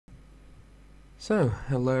So,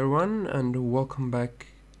 hello everyone and welcome back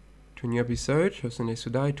to a new episode of Sunday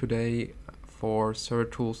Sudai today for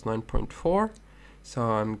Servertools 9.4. So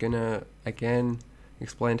I'm gonna again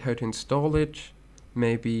explain how to install it,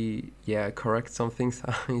 maybe correct some things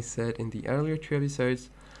I said in the earlier two episodes,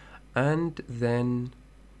 and then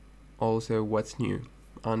also what's new,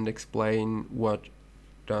 and explain what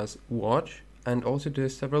does what, and also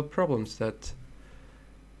there's several problems that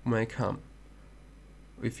may come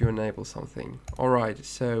if you enable something. Alright,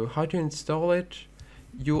 so how to install it?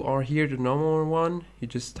 You are here the normal one. You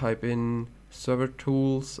just type in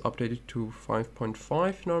Servertools updated to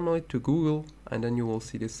 5.5 normally to Google, and then you will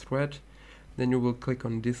see this thread. Then you will click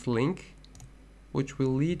on this link, which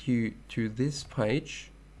will lead you to this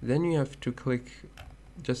page. Then you have to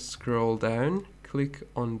just scroll down, click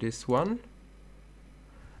on this one,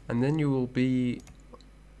 and then you will be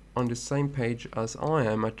on the same page as I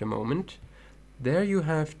am at the moment. There you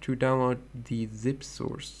have to download the zip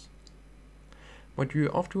source. What you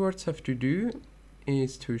afterwards have to do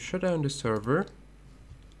is to shut down the server,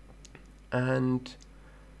 and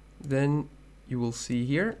then you will see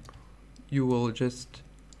here, you will just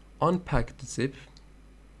unpack the zip.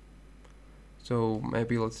 So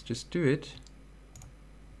maybe let's just do it.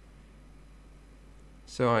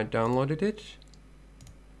 So I downloaded it.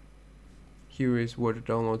 Here is where the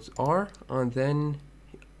downloads are, and then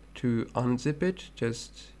to unzip it,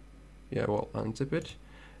 unzip it.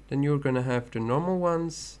 Then you're gonna have the normal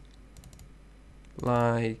ones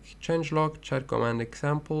like changelog, chat command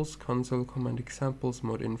examples, console command examples,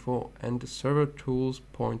 mod info, and the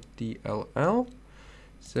servertools.dll.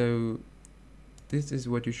 So this is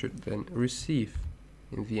what you should then receive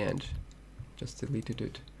in the end. Just deleted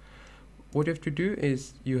it. What you have to do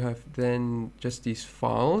is you have then just these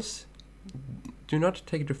files. Do not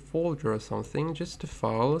take the folder or something, just the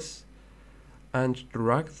files, and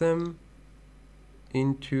drag them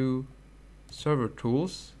into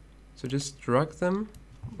Servertools. So just drag them,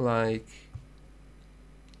 like,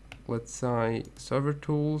 let's say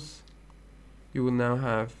Servertools. You will now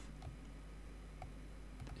have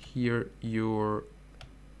here your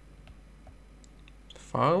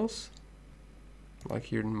files, like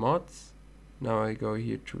here in mods. Now I go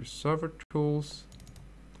here to Servertools,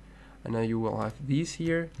 and now you will have these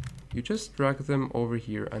here. You just drag them over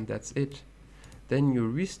here, and that's it. Then you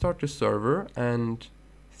restart the server, and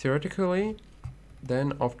theoretically,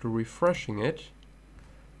 then after refreshing it,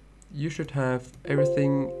 you should have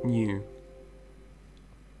everything new.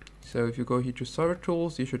 So if you go here to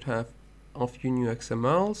Servertools, you should have a few new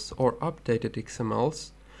XMLs or updated XMLs,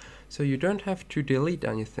 so you don't have to delete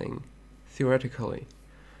anything, theoretically.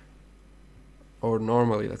 Or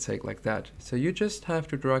normally, let's say it like that. So you just have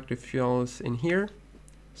to drag the files in here,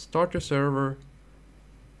 start the server,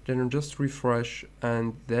 then just refresh,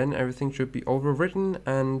 and then everything should be overwritten,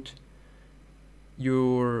 and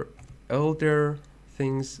your older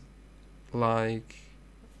things like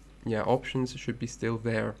options should be still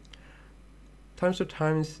there. Times to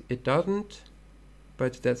times it doesn't,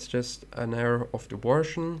 but that's just an error of the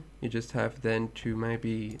version. You just have then to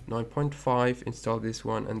maybe 9.5 install this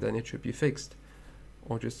one, and then it should be fixed.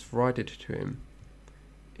 Or just write it to him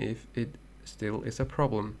if it still is a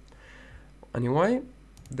problem. Anyway,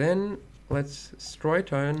 then let's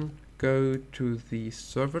straight on go to the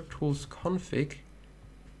Servertools config,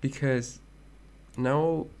 because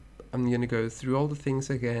now I'm gonna go through all the things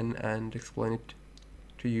again and explain it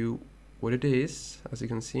to you what it is. As you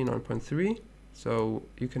can see, 9.3, so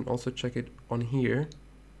you can also check it on here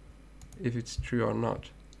if it's true or not.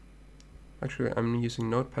 Actually, I'm using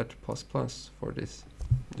Notepad++ for this.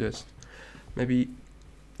 Just maybe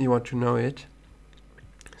you want to know it.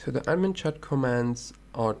 So the admin chat commands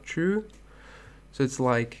are true. So it's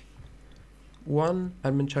like one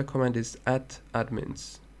admin chat command is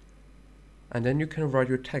 @admins, and then you can write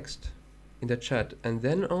your text in the chat, and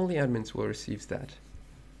then only admins will receive that.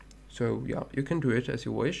 So yeah, you can do it as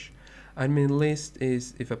you wish. Admin list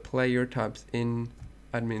is if a player types in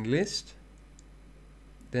admin list,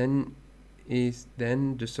 then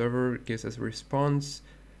the server gives us a response.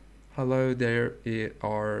 Hello, there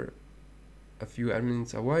are a few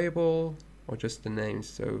admins available, or just the names.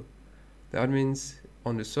 So the admins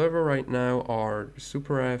on the server right now are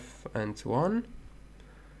SuperF and so on.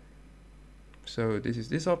 So this is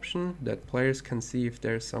this option that players can see if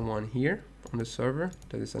there's someone here on the server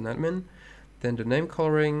that is an admin. Then the name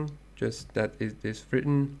coloring, just that is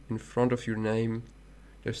written in front of your name.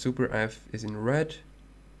 The SuperF is in red,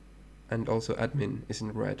 and also admin is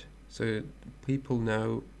in red, so people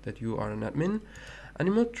know that you are an admin.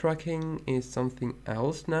 Animal tracking is something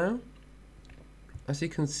else now. As you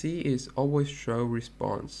can see, is always show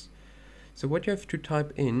response. So what you have to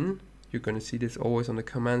type in, you're going to see this always on the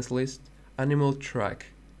commands list, animal track,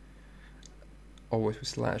 always with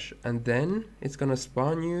slash, and then it's going to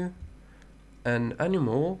spawn you an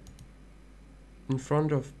animal in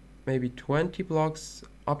front of maybe 20 blocks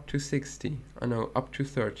up to 60, I know, up to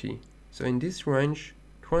 30. So in this range,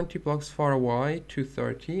 20 blocks far away to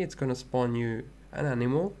 30, it's gonna spawn you an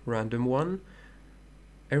animal, random one,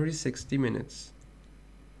 every 60 minutes.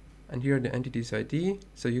 And here are the entities ID,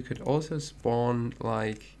 so you could also spawn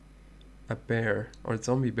like a bear, or a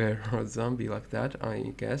zombie bear, or a zombie like that,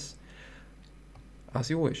 I guess, as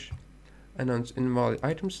you wish. And on invalid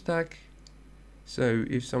item stack, so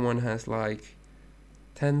if someone has like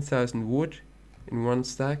 10,000 wood in one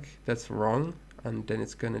stack, that's wrong, and then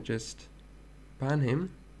it's gonna just ban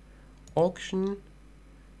him. Auction,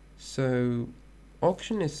 so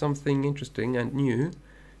auction is something interesting and new.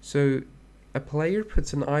 So a player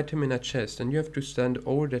puts an item in a chest and you have to stand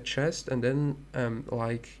over the chest and then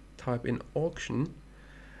like type in auction,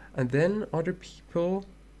 and then other people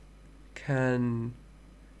can,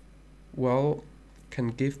 well, can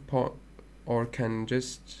give or can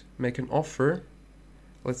just make an offer,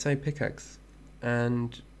 let's say pickaxe,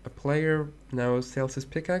 and a player now sells his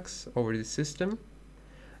pickaxe over the system,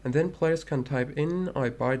 and then players can type in I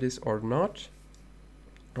buy this or not,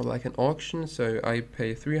 or like an auction, so I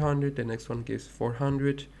pay 300, the next one gives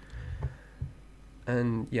 400,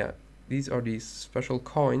 and yeah, these are these special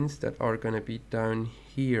coins that are gonna be down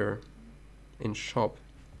here in shop.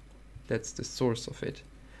 That's the source of it.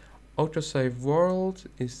 Autosave world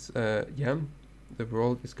is yeah, the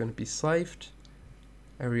world is gonna be saved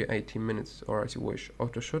every 18 minutes, or as you wish.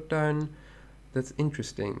 Auto shutdown, that's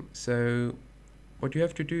interesting. So what you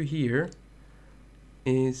have to do here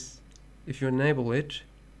is, if you enable it,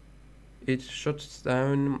 it shuts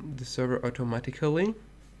down the server automatically.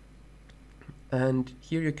 And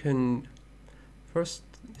here you can, first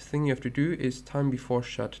thing you have to do is time before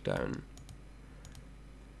shutdown.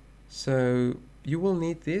 So you will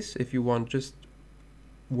need this if you want just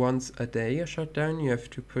once a day a shutdown. You have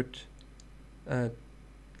to put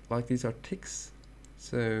like these are ticks,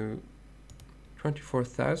 so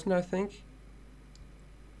 24,000 I think,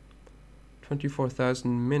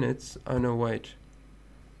 24,000 minutes, oh no wait,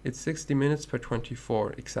 it's 60 minutes per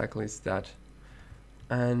 24, exactly, it's that.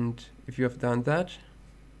 And if you have done that,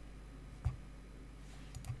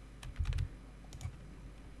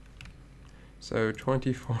 so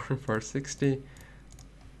 24 for 60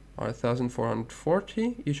 or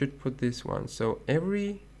 1440, you should put this one. So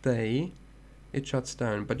every day it shuts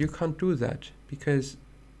down, but you can't do that because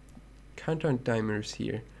countdown timers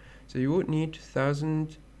here. So you would need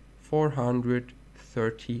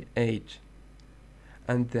 1438,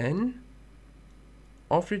 and then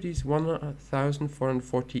after these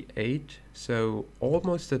 1448, so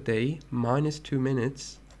almost a day minus 2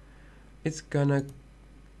 minutes, it's gonna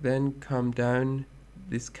then come down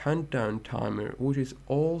this countdown timer, which is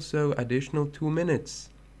also additional 2 minutes.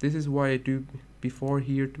 This is why I do before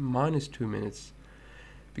here minus 2 minutes,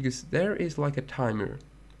 because there is like a timer,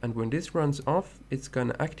 and when this runs off, it's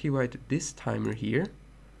gonna activate this timer here,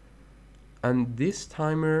 and this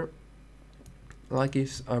timer like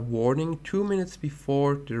is a warning 2 minutes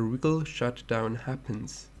before the real shutdown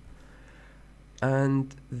happens.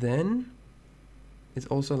 And then it's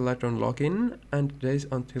also alert on login and days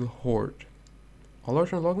until horde.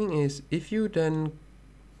 Alert on login is if you then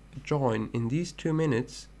join in these 2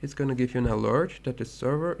 minutes, it's gonna give you an alert that the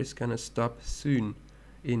server is gonna stop soon,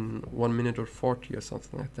 in 1 minute or 40 or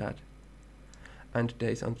something like that. And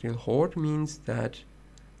days until horde means that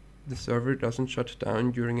the server doesn't shut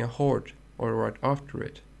down during a horde or right after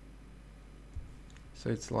it. So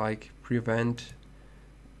it's like prevent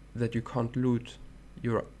that you can't loot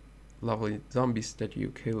your lovely zombies that you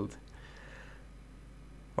killed.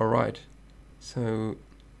 Alright, so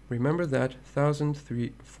remember that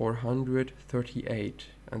 1438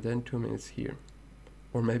 and then 2 minutes here,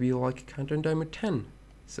 or maybe like countdown timer 10.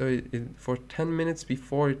 So for 10 minutes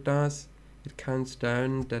before it does, it counts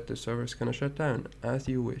down that the server is gonna shut down, as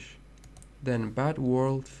you wish. Then bad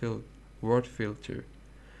word filter.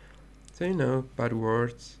 So you know, bad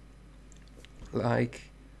words like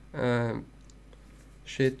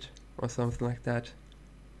shit or something like that.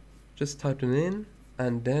 Just type them in,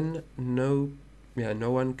 and then no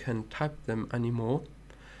one can type them anymore.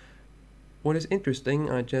 What is interesting,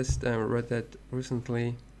 I just read that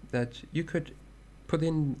recently, that you could put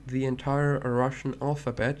in the entire Russian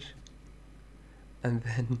alphabet and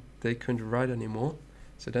then they couldn't write anymore.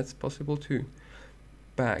 So that's possible too.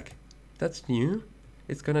 Bag, that's new.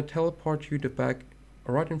 It's gonna teleport you the bag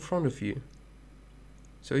right in front of you.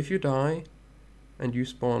 So if you die and you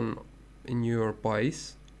spawn in your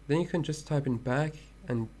base, then you can just type in bag,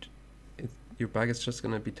 and your bag is just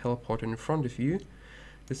gonna be teleported in front of you.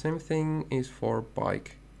 The same thing is for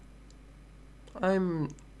bike. I'm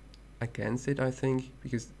against it, I think,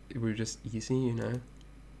 because it will just easy, you know,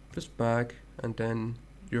 just bag, and then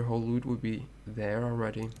your whole loot will be there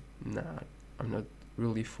already. Nah, I'm not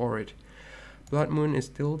really for it. Blood Moon is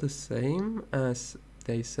still the same as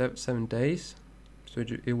day 7 days, so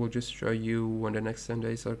it will just show you when the next 7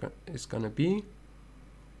 days is gonna be.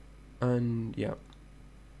 And yeah,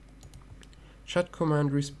 chat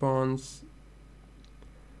command response,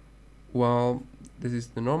 well, this is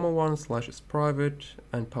the normal one, slash is private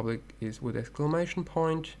and public is with exclamation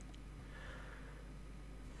point.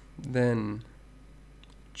 Then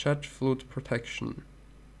chat flood protection,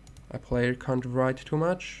 a player can't write too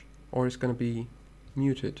much or is gonna be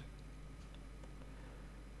muted.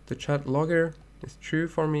 The chat logger is true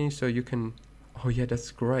for me, so you can, oh yeah,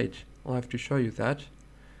 that's great, I'll have to show you that.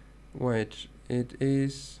 Wait, it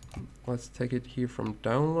is, let's take it here from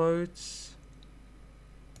downloads,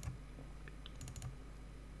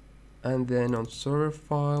 and then on server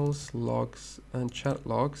files, logs and chat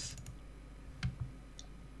logs.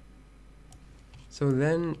 So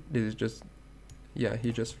then this is just, yeah,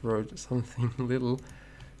 he just wrote something little,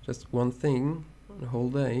 just one thing the whole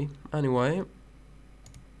day. Anyway,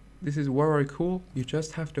 this is very cool. You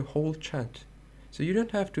just have the whole chat, so you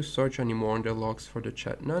don't have to search anymore in the logs for the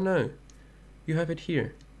chat. No, you have it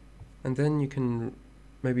here, and then you can,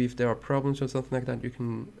 maybe if there are problems or something like that, you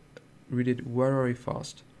can read it very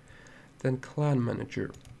fast. Then clan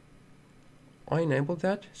manager, I enabled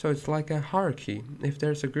that, so it's like a hierarchy. If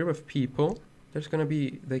there's a group of people, there's gonna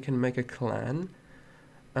be, they can make a clan,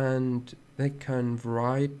 and they can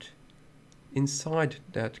write inside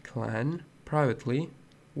that clan privately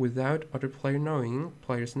without other players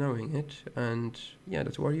knowing it, and yeah,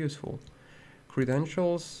 that's very useful.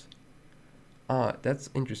 Credentials, that's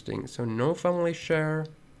interesting. So no family share,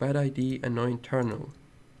 bad ID, and no internal.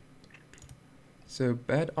 So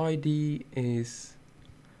bad ID is,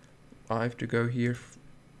 I have to go here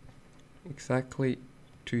exactly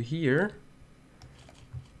to here.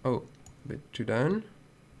 Oh, a bit too down.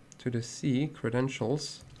 To the C,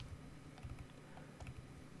 credentials.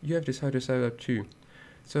 You have decided to set up too.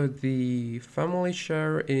 So the family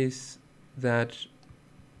share is that,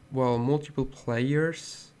 well, multiple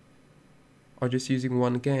players are just using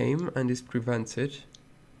one game and this prevents it.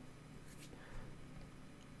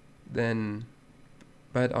 Then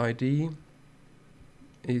bad ID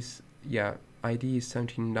is, yeah, ID is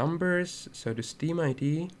 17 numbers, so the Steam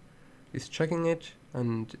ID is checking it,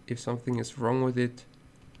 and if something is wrong with it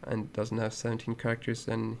and doesn't have 17 characters,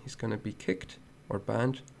 then he's gonna be kicked or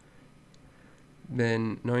banned.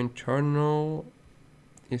 Then no internal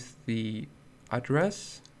is the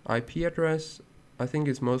address, IP address. I think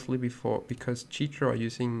it's mostly because cheaters are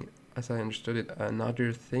using, as I understood it,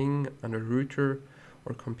 another thing on a router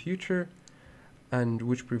or computer, and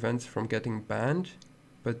which prevents from getting banned,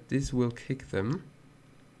 but this will kick them.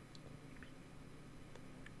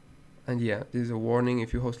 And yeah, this is a warning,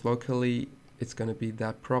 if you host locally, it's gonna be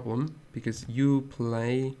that problem, because you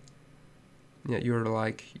play, yeah, you're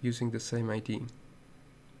like using the same ID.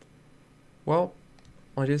 Well,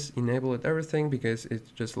 I just enabled everything because it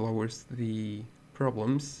just lowers the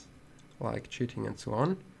problems, like cheating and so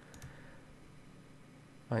on.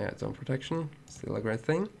 Oh yeah, zone protection, still a great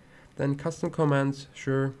thing. Then custom commands,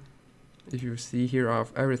 sure. If you see here I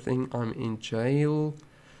have everything, I'm in jail,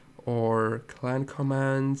 or clan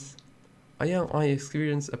commands. Oh yeah, I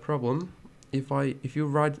experience a problem. If you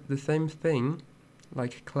write the same thing,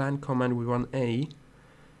 like clan command with one A,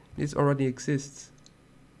 this already exists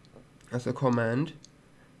as a command,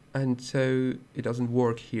 and so it doesn't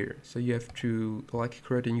work here. So you have to like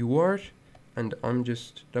create a new word, and I'm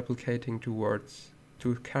just duplicating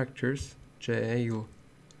two characters, jail,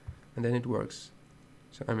 and then it works.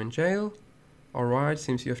 So I'm in jail. Alright,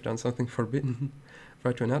 seems you have done something forbidden.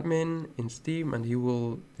 Write to an admin in Steam and he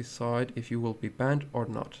will decide if you will be banned or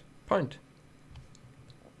not. Point.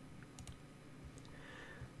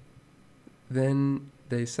 Then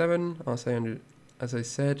day 7, as I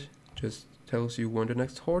said, just tells you when the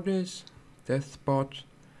next horde is. Death spot.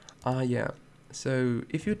 Yeah. So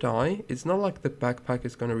if you die, it's not like the backpack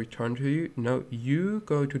is gonna return to you. No, you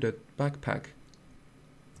go to the backpack.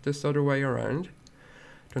 This other way around.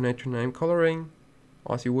 Donate your name coloring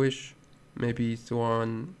as you wish. Maybe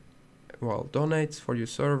someone, well, donates for your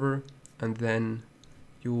server, and then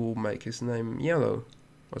you will make his name yellow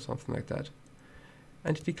or something like that.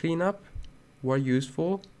 Entity cleanup, were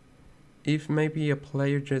useful if maybe a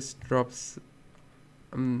player just drops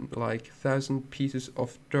like 1,000 pieces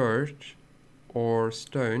of dirt or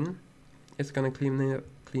stone, it's gonna clean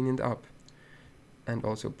it up. And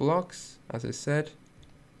also blocks, as I said,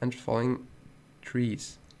 and falling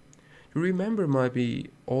trees. You remember maybe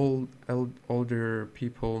older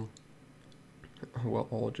people, well,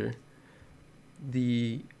 older,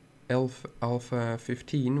 the Alpha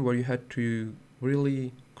 15, where you had to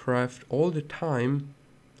really craft all the time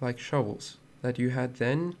like shovels that you had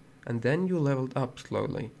then, and then you leveled up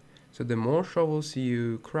slowly. So the more shovels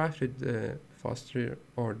you crafted, the faster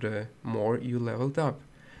or the more you leveled up.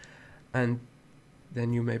 And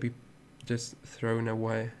then you maybe just threw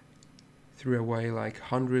away like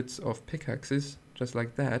hundreds of pickaxes just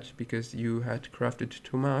like that, because you had crafted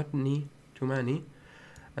too many,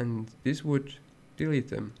 and this would delete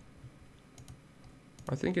them.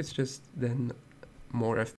 I think it's just then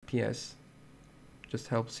more FPS, just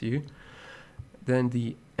helps you. Then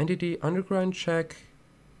the entity underground check,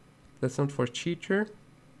 that's not for cheater.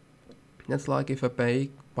 That's like if a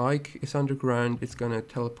bike is underground, it's gonna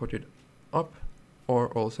teleport it up, or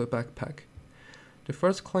also backpack. The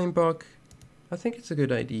first claim bug, I think it's a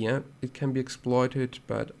good idea. It can be exploited,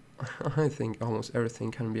 but I think almost everything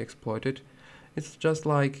can be exploited. It's just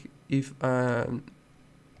like if a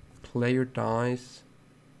player dies,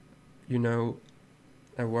 you know,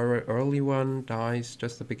 a very early one dies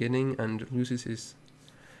just the beginning and loses his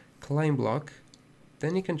claim block,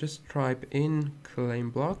 then he can just type in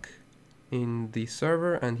claim block in the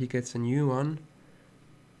server and he gets a new one.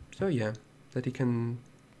 So yeah, that he can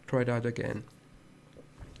try it out again.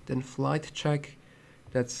 Then flight check,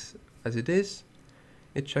 that's as it is.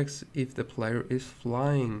 It checks if the player is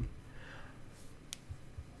flying.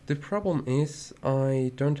 The problem is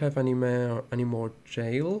I don't have any more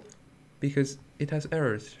jail, because it has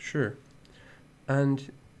errors, sure.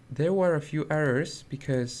 And there were a few errors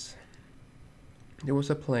because there was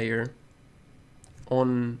a player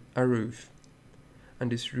on a roof,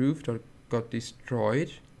 and this roof got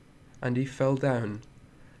destroyed and he fell down.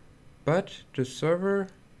 But the server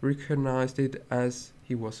recognized it as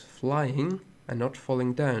he was flying and not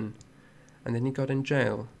falling down, and then he got in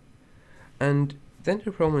jail. And then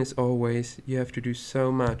the problem is always you have to do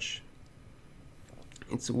so much.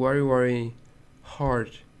 It's very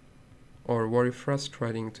hard or very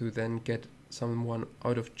frustrating to then get someone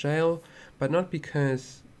out of jail, but not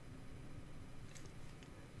because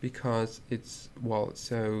it's, well,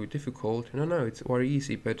 so difficult. No, it's very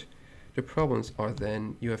easy, but the problems are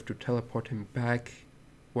then you have to teleport him back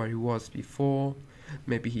where he was before.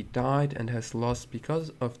 Maybe he died and has lost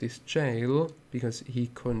because of this jail, because he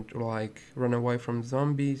couldn't like run away from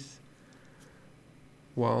zombies.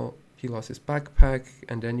 Well, he lost his backpack,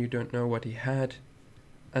 and then you don't know what he had,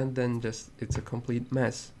 and then just it's a complete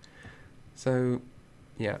mess. So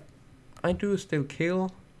yeah, I do still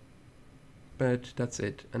kill, but that's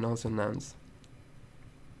it, and also nuns.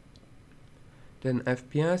 Then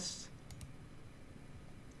FPS,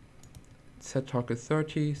 set target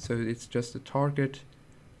 30, so it's just the target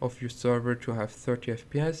of your server to have 30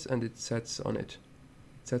 FPS, and it sets on it.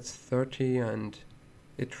 It sets 30 and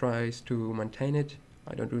it tries to maintain it.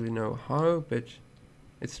 I don't really know how, but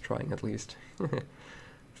it's trying at least.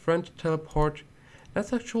 Front teleport,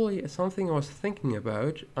 that's actually something I was thinking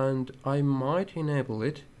about, and I might enable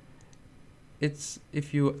it. It's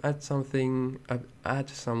if you add someone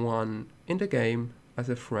in the game as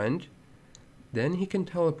a friend, then he can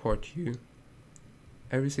teleport you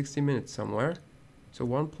every 60 minutes somewhere. So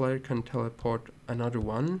one player can teleport another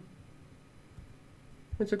one.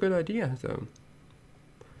 It's a good idea though.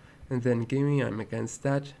 And then gimme, I'm against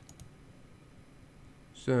that.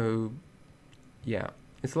 So yeah,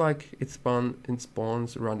 it's like it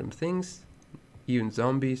spawns random things, even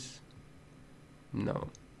zombies. No,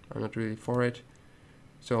 I'm not really for it.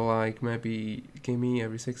 So like maybe gimme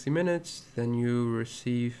every 60 minutes, then you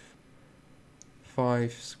receive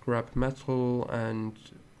 5 scrap metal and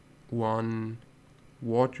 1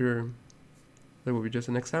 water. That will be just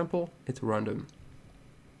an example. It's random.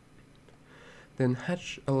 Then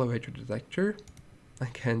hatch elevator detector,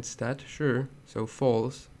 against that, sure, so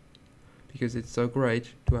false, because it's so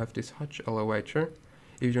great to have this hatch elevator.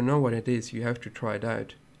 If you know what it is, you have to try it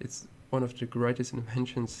out. It's one of the greatest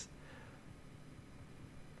inventions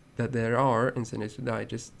that there are in Sunday to Die,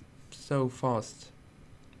 just so fast.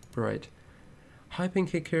 Right. High ping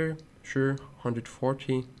kicker, sure,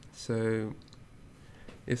 140, so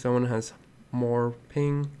if someone has more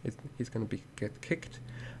ping, he's gonna get kicked.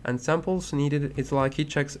 And samples needed, it's like he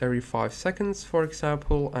checks every 5 seconds, for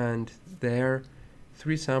example, and there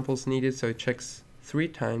 3 samples needed, so it checks 3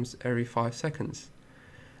 times every 5 seconds.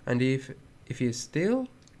 And if he is still,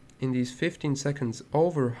 in these 15 seconds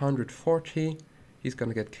over 140, he's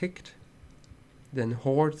gonna get kicked. Then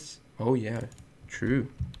hordes, oh yeah, true.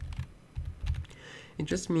 It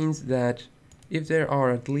just means that if there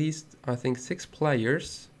are at least, I think, 6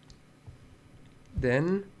 players,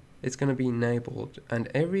 then it's gonna be enabled, and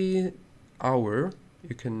every hour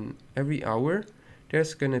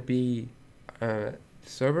there's gonna be the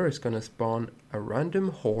server is gonna spawn a random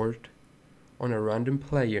horde on a random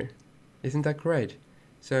player. Isn't that great?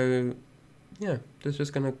 So yeah, there's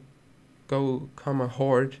just gonna come a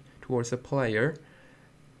horde towards a player,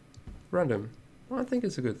 random. Well, I think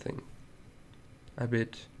it's a good thing. A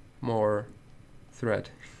bit more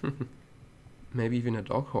threat. Maybe even a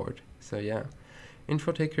dog horde. So yeah,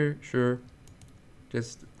 info ticker, sure.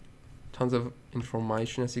 Just tons of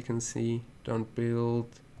information, as you can see. Don't build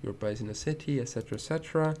your base in a city, etc,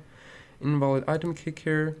 etc. Invalid item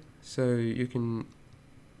kicker, so you can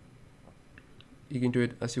do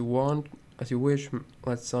it as you want, as you wish.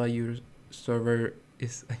 Let's say your server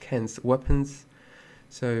is against weapons,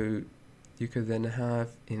 so you could then have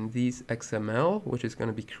in these XML, which is going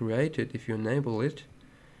to be created if you enable it,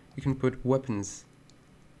 you can put weapons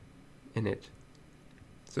in it.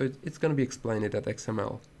 So it's going to be explained in that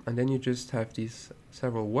XML, and then you just have these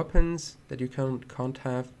several weapons that you can't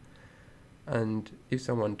have, and if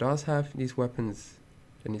someone does have these weapons,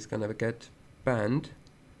 then he's going to get banned.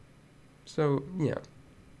 So yeah,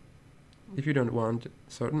 if you don't want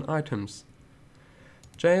certain items.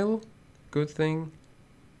 Jail, good thing.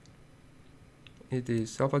 It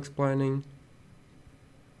is self-explaining.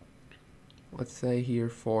 Let's say here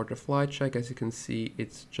for the flight check, as you can see,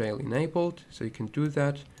 it's jail enabled, so you can do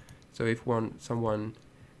that. So if someone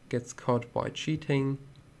gets caught by cheating,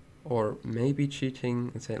 or maybe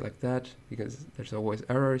cheating, and say it like that, because there's always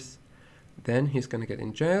errors, then he's gonna get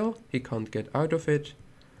in jail, he can't get out of it,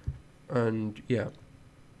 and yeah,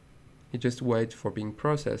 he just waits for being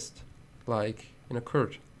processed, like in a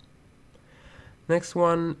court. Next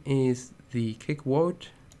one is the kick vote.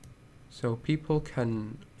 So people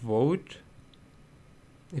can vote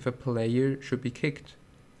if a player should be kicked.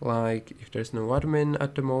 Like if there's no admin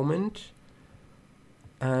at the moment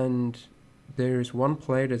and there's one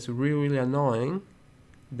player that's really annoying,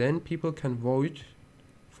 then people can vote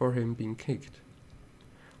for him being kicked.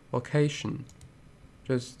 Location,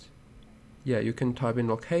 just yeah, you can type in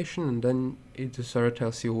location and then the server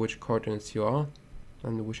tells you which coordinates you are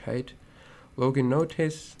and which height. Login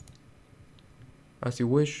notice, as you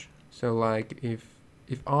wish. So like if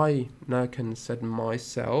I now can set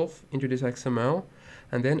myself into this XML,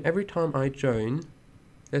 and then every time I join,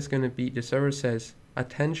 there's gonna be, the server says,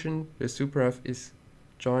 attention, the super F is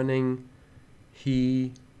joining,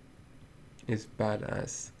 he is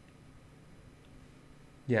badass.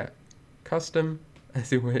 Yeah, custom,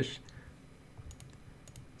 as you wish.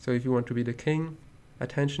 So if you want to be the king,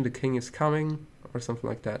 attention, the king is coming, or something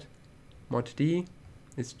like that. Mod D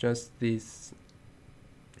is just this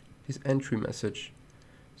entry message.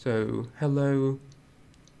 So hello,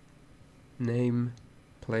 name,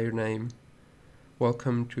 player name,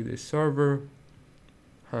 welcome to the server,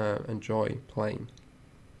 enjoy playing,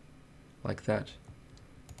 like that.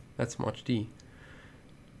 That's mod D.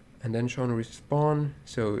 And then shown respawn,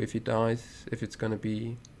 so if he dies, if it's gonna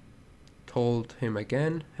be told him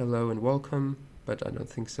again, hello and welcome, but I don't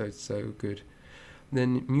think so, it's so good.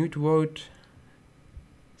 Then mute vote,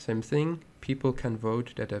 same thing, people can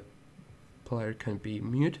vote that a player can be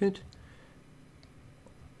muted,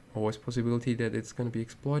 always possibility that it's going to be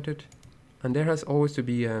exploited, and there has always to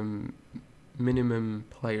be minimum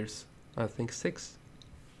players, I think 6,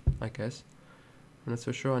 I guess, I'm not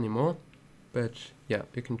so sure anymore, but yeah,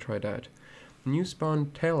 you can try that. New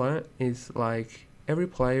spawn teller is like every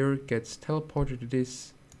player gets teleported to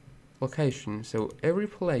this location, so every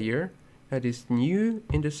player that is new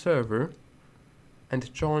in the server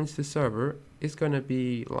and joins the server is gonna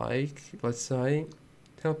be like, let's say,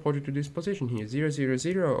 teleported to this position here,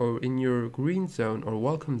 000, or in your green zone or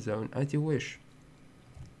welcome zone, as you wish.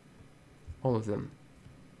 All of them.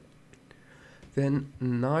 Then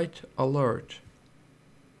night alert.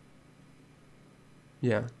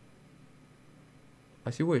 Yeah.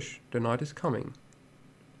 As you wish, the night is coming.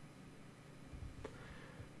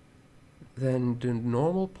 Then the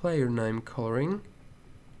normal player name coloring.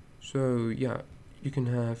 So yeah, you can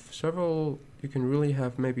have several, you can really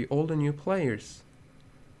have maybe all the new players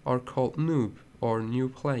are called noob or new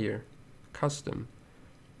player. Custom.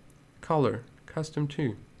 Color, custom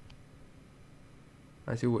too.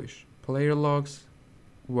 As you wish. Player logs,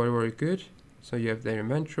 very good. So you have their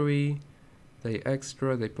inventory, they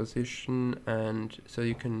extra, they position, and so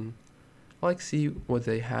you can like see what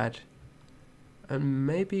they had and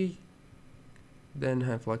maybe then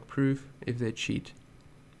have like proof if they cheat.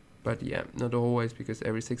 But yeah, not always, because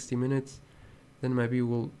every 60 minutes, then maybe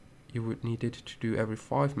you would need it to do every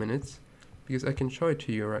 5 minutes, because I can show it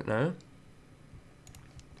to you right now.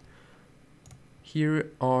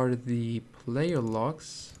 Here are the player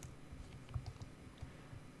logs,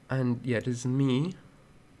 and yeah, this is me,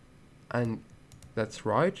 and that's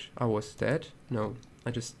right, I was dead. No,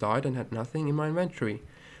 I just died and had nothing in my inventory.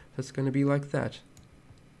 That's gonna be like that.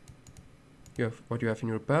 You have what you have in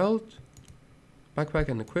your belt, backpack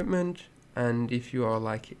and equipment, and if you are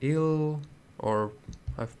like ill or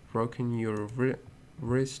have broken your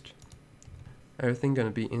wrist, everything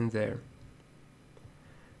gonna be in there.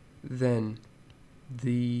 Then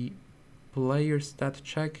the player stat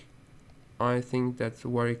check, I think that's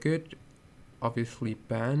very good. Obviously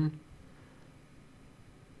ban.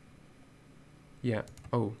 Yeah,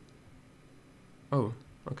 oh,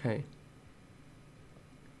 okay.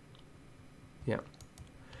 Yeah,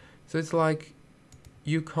 so it's like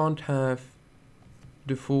you can't have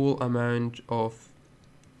the full amount of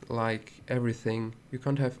like everything. You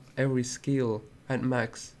can't have every skill at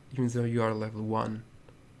max even though you are level 1.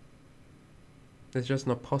 That's just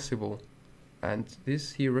not possible. And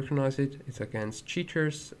this, he recognizes it, it's against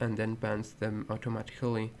cheaters and then bans them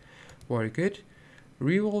automatically. Very good.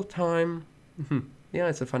 Real time, yeah,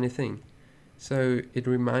 it's a funny thing. So it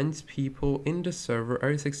reminds people in the server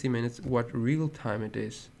every 60 minutes what real time it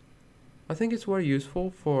is. I think it's very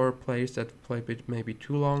useful for players that play a bit maybe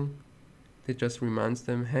too long. It just reminds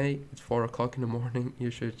them, hey, it's 4 o'clock in the morning,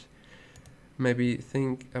 you should maybe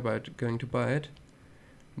think about going to bed.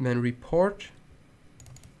 And then report.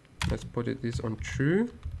 Let's put this on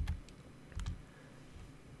true.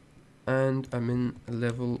 And I'm in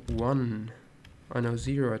level 1. I know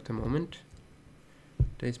 0 at the moment.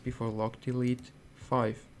 Days before log delete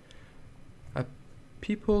 5.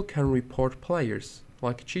 People can report players,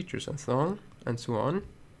 like cheaters and so on.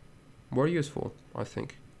 Very useful, I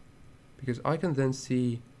think. Because I can then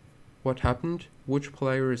see what happened, which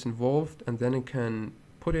player is involved, and then I can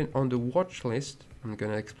put it on the watch list. I'm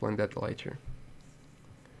gonna explain that later.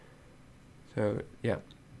 So yeah,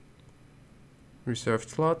 reserved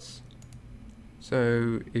slots.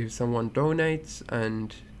 So if someone donates,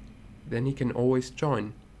 and then he can always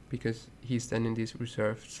join because he's then in these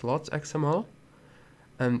reserved slots XML.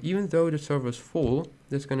 And even though the server is full,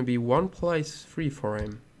 there's going to be one place free for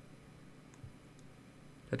him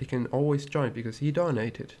that he can always join because he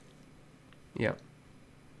donated. Yeah.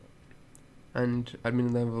 And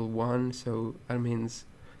admin level 1, so admins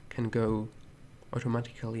can go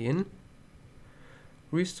automatically in.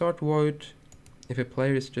 Restart vote. If a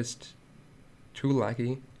player is just too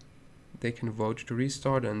laggy, they can vote to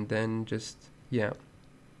restart, and then just, yeah,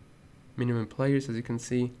 minimum players, as you can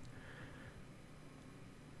see.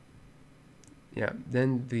 Yeah,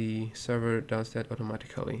 then the server does that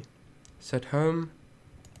automatically. Set home.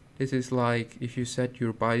 This is like if you set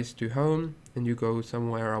your bias to home and you go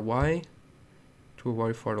somewhere away to a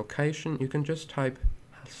very far location, you can just type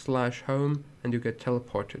 /home and you get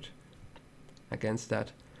teleported against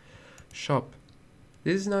that. Shop.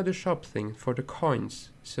 This is now the shop thing for the coins.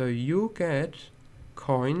 So you get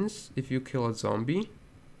coins if you kill a zombie,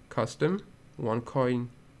 custom, 1 coin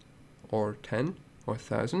or 10 or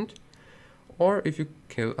 1000, or if you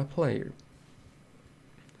kill a player.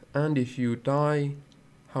 And if you die,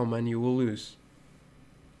 how many you will lose.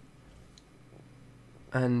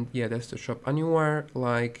 And yeah, that's the shop anywhere.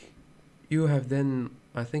 Like you have then,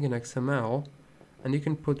 I think, an XML, and you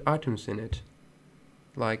can put items in it,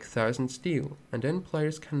 like 1000 steel, and then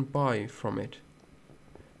players can buy from it.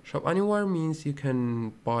 Shop anywhere means you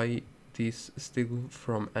can buy this steel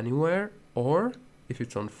from anywhere, or if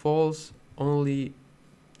it's on false, only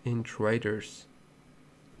in traders.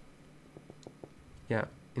 Yeah,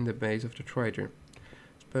 in the base of the trader.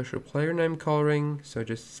 Special player name coloring, so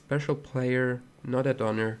just special player, not a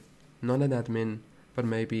donor, not an admin, but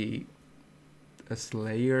maybe a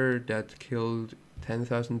slayer that killed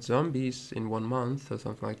 10,000 zombies in 1 month or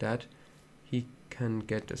something like that. He can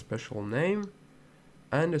get a special name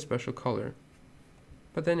and a special color.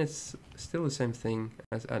 But then it's still the same thing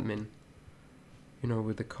as admin, you know,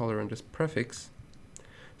 with the color and this prefix.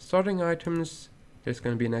 Starting items, there's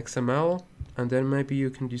going to be an XML, and then maybe you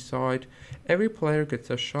can decide every player gets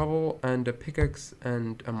a shovel and a pickaxe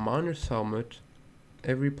and a miner's helmet,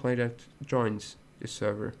 every player that joins the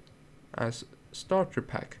server, as starter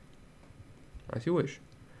pack, as you wish.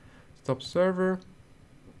 Stop server.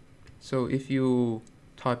 So if you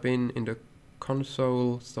type in the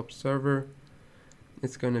console stop server,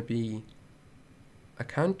 it's going to be a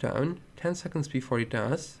countdown 10 seconds before it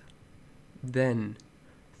does. then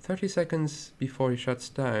 30 seconds before it shuts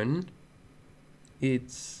down,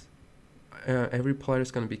 it's every player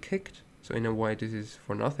is going to be kicked. So in a way, this is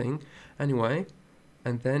for nothing anyway.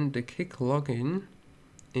 And then the kick login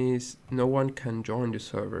is no one can join the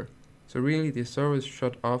server. So really, the server is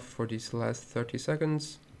shut off for these last 30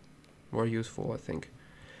 seconds. More useful, I think.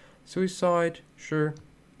 Suicide, sure,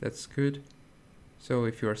 that's good. So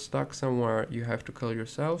if you're stuck somewhere, you have to kill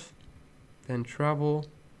yourself. Then travel.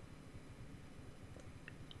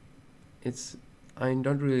 I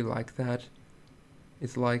don't really like that.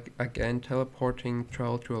 It's like, again, teleporting,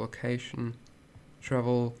 travel to a location.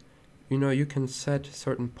 Travel, you know, you can set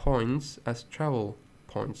certain points as travel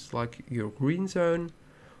points, like your green zone,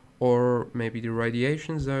 or maybe the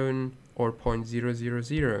radiation zone, or point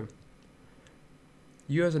 000.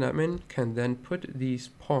 You as an admin can then put these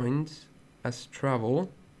points as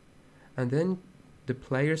travel, and then the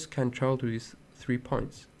players can travel to these 3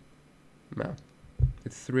 points. Nah,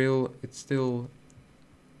 it's still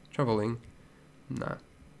traveling. Nah.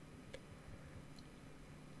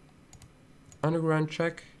 Underground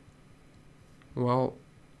check. Well,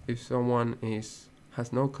 if someone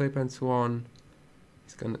has no clip and so on,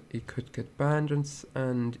 it could get banned,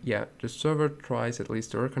 and yeah, the server tries at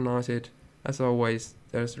least to recognize it. As always,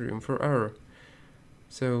 there's room for error.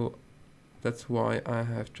 So that's why I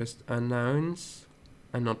have just announce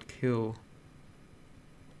and not kill.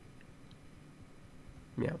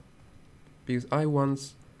 Yeah, because I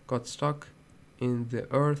once got stuck in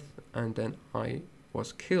the earth and then I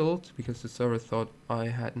was killed because the server thought I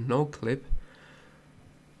had no clip.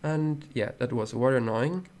 And yeah, that was very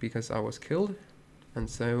annoying because I was killed, and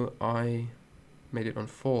so I made it on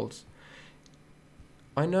false.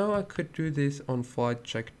 I know I could do this on flight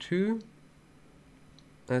check 2.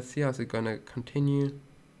 Let's see how's it gonna continue.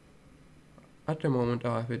 At the moment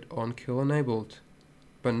I have it on kill enabled,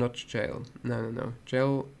 but not jail. No.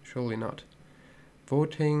 Jail, surely not.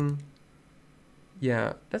 Voting,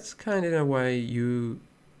 yeah, that's kind of in a way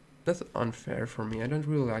that's unfair for me. I don't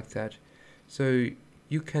really like that. So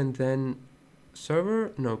you can then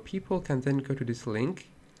people can then go to this link,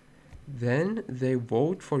 then they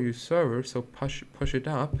vote for your server, so push it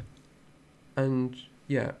up, and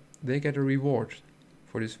yeah, they get a reward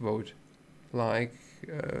for this vote, like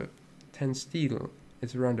 10 steel.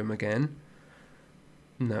 It's random again.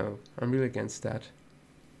 No, I'm really against that.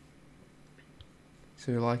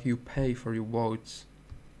 So like you pay for your votes,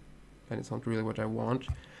 but it's not really what I want.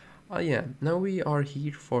 Yeah, now we are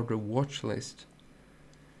here for the watch list.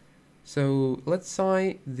 So let's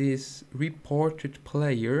say this reported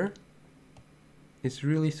player is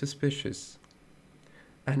really suspicious,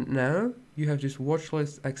 and now you have this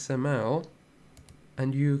watchlist XML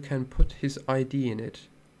and you can put his ID in it,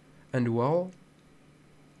 and well,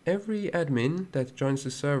 every admin that joins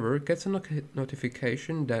the server gets a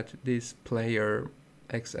notification that this player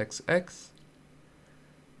XXX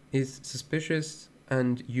is suspicious,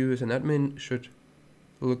 and you as an admin should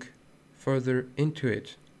look further into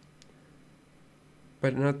it.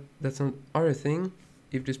 But that's not other thing.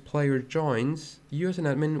 If this player joins, you as an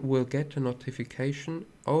admin will get a notification.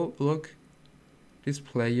 Oh, look, this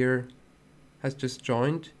player has just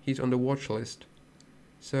joined. He's on the watch list.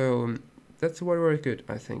 So that's very good,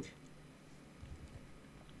 I think.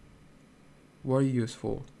 Very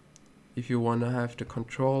useful. If you want to have the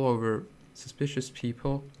control over suspicious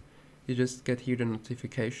people, you just get here the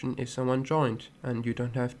notification if someone joined, and you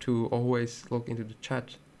don't have to always look into the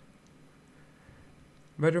chat.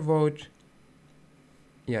 Weather vote,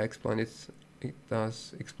 yeah, it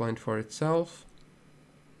does explain for itself.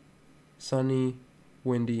 Sunny,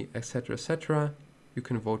 windy, etc. You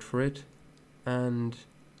can vote for it, and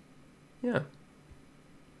yeah,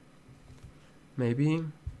 maybe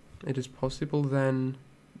it is possible then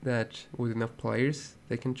that with enough players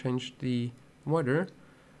they can change the weather.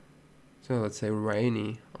 So let's say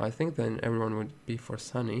rainy. I think then everyone would be for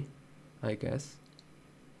sunny, I guess.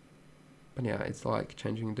 But yeah, it's like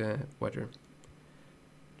changing the weather.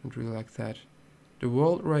 Don't really like that. The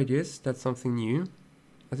world radius, that's something new.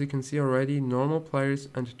 As you can see already, normal players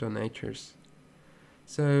and donators.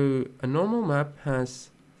 So a normal map has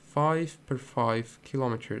 5 per 5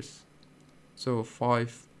 kilometers. So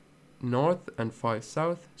 5 north and 5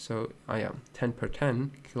 south. So I am 10 per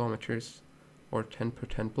 10 kilometers, or 10 per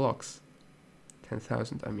 10 blocks.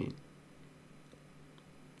 10,000, I mean.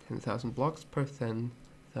 10,000 blocks per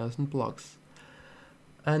 10,000 blocks.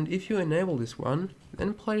 And if you enable this one,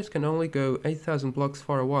 then players can only go 8,000 blocks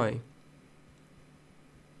far away.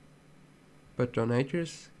 But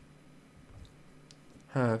donators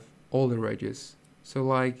have all the radius. So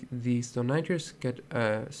like these donators get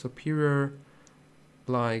a superior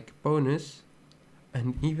like bonus,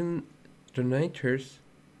 and even donators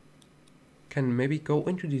can maybe go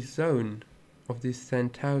into this zone of this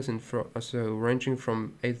 10,000, so ranging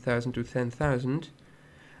from 8,000 to 10,000,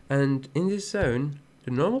 and in this zone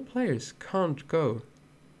the normal players can't go,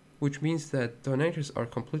 which means that donators are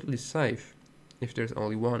completely safe if there's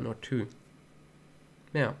only one or two.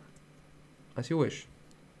 Now, as you wish.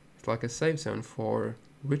 It's like a safe zone for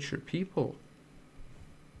richer people.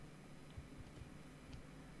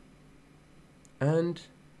 And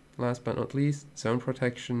last but not least, zone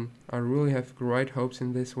protection. I really have great hopes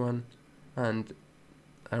in this one, and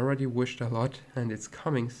I already wished a lot, and it's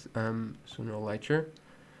coming sooner or later.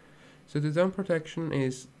 So the zone protection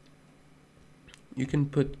is, you can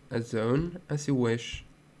put a zone as you wish,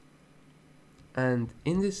 and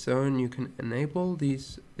in this zone you can enable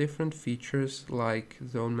these different features like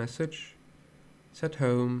zone message, set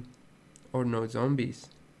home, or no zombies,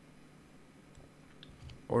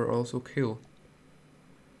 or also kill.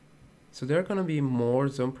 So there are gonna be more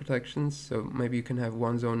zone protections, so maybe you can have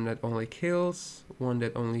one zone that only kills, one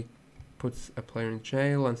that only puts a player in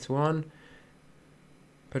jail, and so on.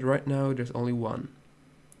 But right now there's only one.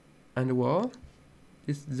 And well,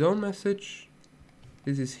 this zone message,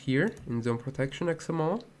 this is here in zone protection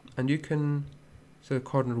XML, and you can, so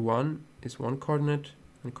coordinate 1 is one coordinate,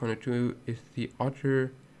 and coordinate 2 is the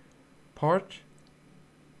other part,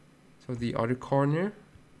 so the other corner,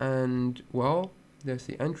 and well, there's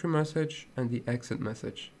the entry message and the exit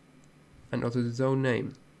message, and also the zone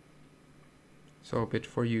name. So a bit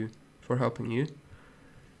for you, for helping you.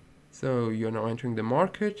 So you're now entering the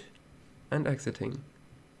market and exiting.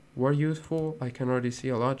 Were useful, I can already see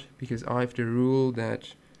a lot, because I have the rule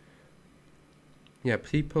that, yeah,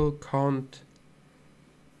 people can't,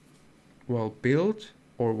 well, build,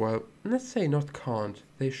 or well, let's say not can't,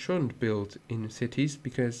 they shouldn't build in cities,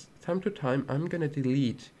 because time to time I'm gonna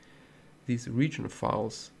delete these region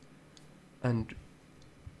files, and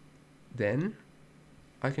then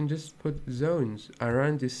I can just put zones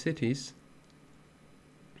around these cities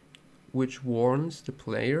which warns the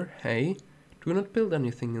player, hey, do not build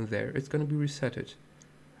anything in there, it's gonna be resetted,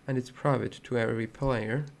 and it's private to every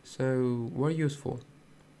player, so very useful.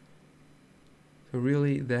 So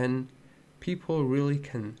really then people really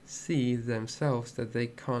can see themselves that they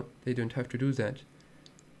don't have to do that.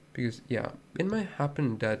 Because yeah, it might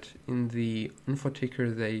happen that in the info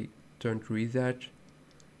ticker they don't read that,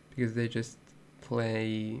 because they just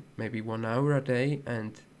play maybe 1 hour a day,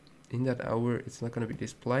 and in that hour it's not going to be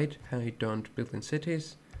displayed how you don't build in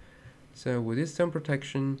cities. So with this zone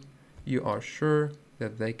protection you are sure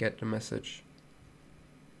that they get the message.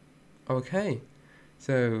 Okay,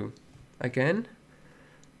 so again,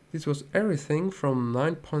 this was everything from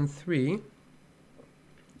 9.3.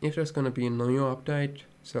 If there's going to be a new update,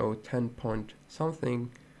 so 10 point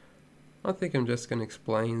something, I think I'm just gonna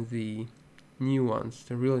explain the new ones,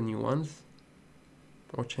 the real new ones,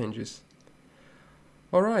 or changes.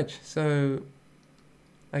 Alright, so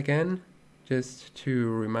again, just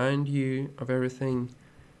to remind you of everything,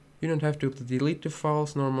 you don't have to delete the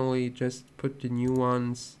files normally, just put the new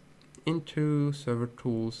ones into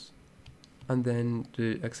Servertools, and then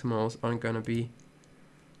the XMLs aren't gonna be,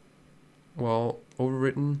 well,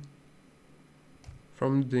 overwritten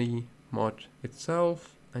from the mod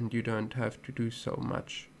itself, and you don't have to do so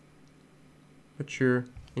much. But sure,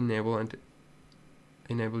 enable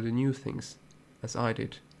the new things, as I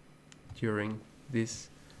did during this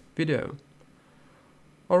video.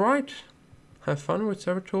 Alright, have fun with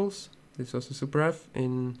Servertools. This was a Super F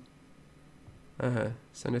in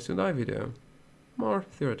Sunday to Live video, more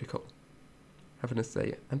theoretical. Have a nice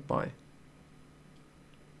day and bye.